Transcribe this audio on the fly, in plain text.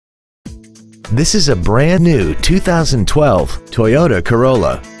This is a brand new 2012 Toyota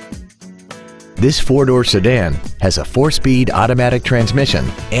Corolla. This four-door sedan has a 4-speed automatic transmission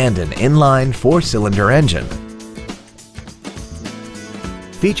and an inline 4-cylinder engine.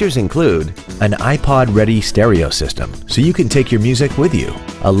 Features include an iPod-ready stereo system so you can take your music with you,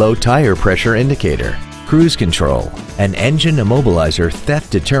 a low tire pressure indicator, cruise control, an engine immobilizer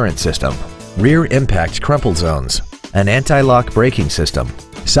theft deterrent system, rear impact crumple zones, an anti-lock braking system,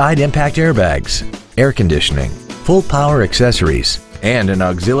 side impact airbags, air conditioning, full power accessories, and an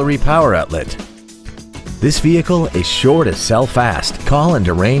auxiliary power outlet. This vehicle is sure to sell fast. Call and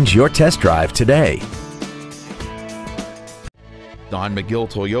arrange your test drive today. Don McGill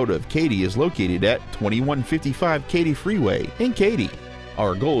Toyota of Katy is located at 2155 Katy Freeway in Katy.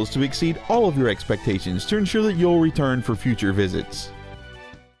 Our goal is to exceed all of your expectations to ensure that you'll return for future visits.